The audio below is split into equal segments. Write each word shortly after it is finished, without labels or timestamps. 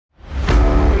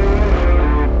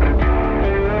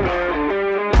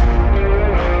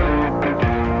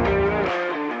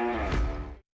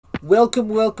Welcome,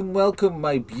 welcome, welcome,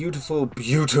 my beautiful,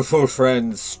 beautiful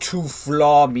friends to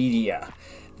Flaw Media.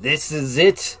 This is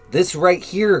it. This right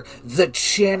here, the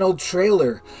channel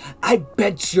trailer. I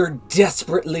bet you're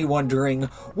desperately wondering,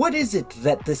 what is it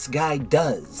that this guy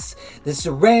does? This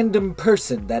random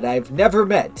person that I've never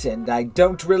met and I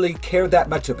don't really care that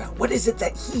much about. What is it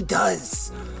that he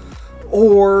does?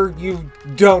 Or you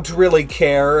don't really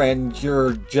care and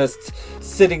you're just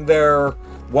sitting there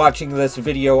watching this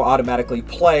video automatically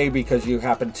play because you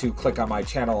happen to click on my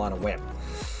channel on a whim.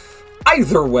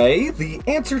 Either way, the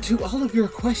answer to all of your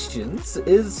questions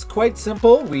is quite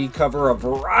simple. We cover a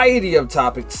variety of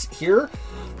topics here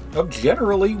of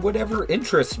generally whatever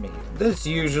interests me. This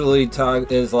usually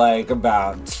is like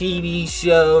about TV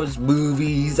shows,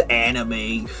 movies,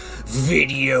 anime,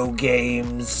 video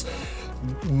games,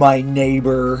 my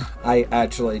neighbor. I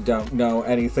actually don't know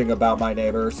anything about my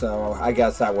neighbor, so I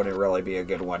guess that wouldn't really be a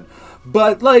good one.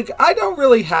 But, like, I don't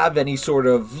really have any sort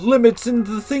of limits in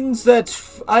the things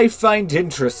that I find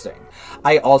interesting.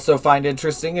 I also find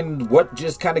interesting in what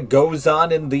just kind of goes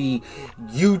on in the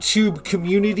YouTube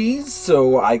communities,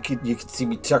 so you can see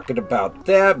me talking about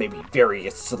that, maybe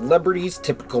various celebrities,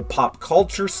 typical pop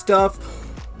culture stuff,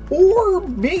 or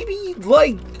maybe,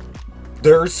 like,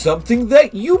 there's something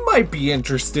that you might be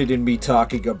interested in me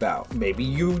talking about. Maybe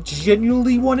you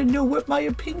genuinely want to know what my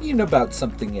opinion about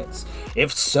something is.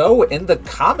 If so, in the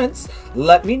comments,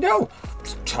 let me know.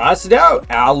 Toss it out.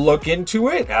 I'll look into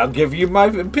it. I'll give you my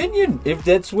opinion if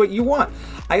that's what you want.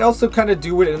 I also kind of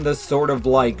do it in this sort of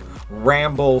like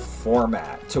ramble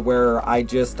format to where I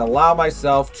just allow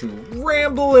myself to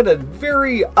ramble in a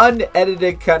very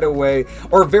unedited kind of way,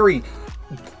 or very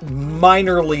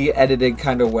minorly edited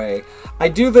kind of way. I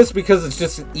do this because it's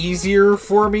just easier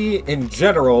for me in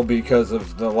general because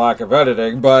of the lack of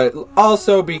editing, but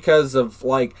also because of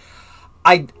like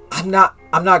I'm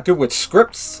not good with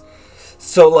scripts.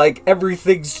 So like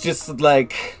everything's just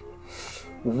like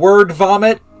word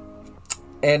vomit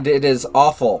and it is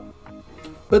awful.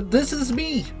 But this is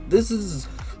me. This is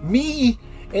me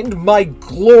and my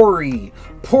glory.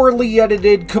 Poorly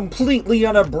edited, completely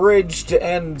unabridged,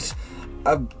 and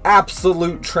an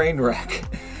absolute train wreck.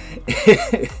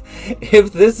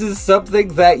 If this is something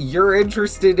that you're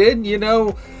interested in, you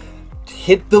know,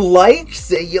 hit the like,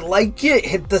 say you like it,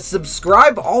 hit the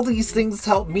subscribe. All these things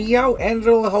help me out and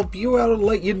it'll help you out and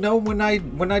let you know when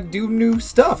I do new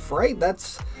stuff, right?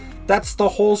 That's the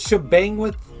whole shebang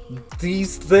with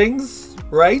these things,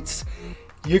 right?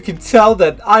 You can tell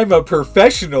that I'm a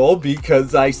professional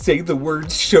because I say the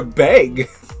word shebang.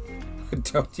 I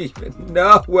don't even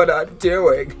know what I'm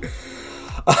doing.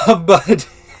 But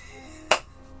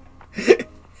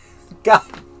God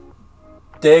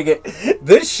dang it.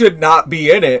 This should not be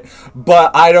in it,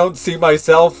 but I don't see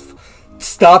myself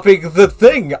stopping the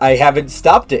thing. I haven't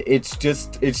stopped it. It's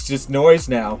just noise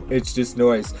now. It's just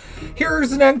noise.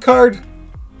 Here's an end card.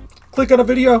 Click on a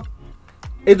video.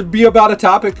 It'll be about a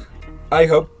topic. I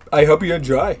hope you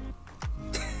enjoy.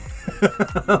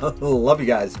 Love you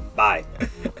guys. Bye.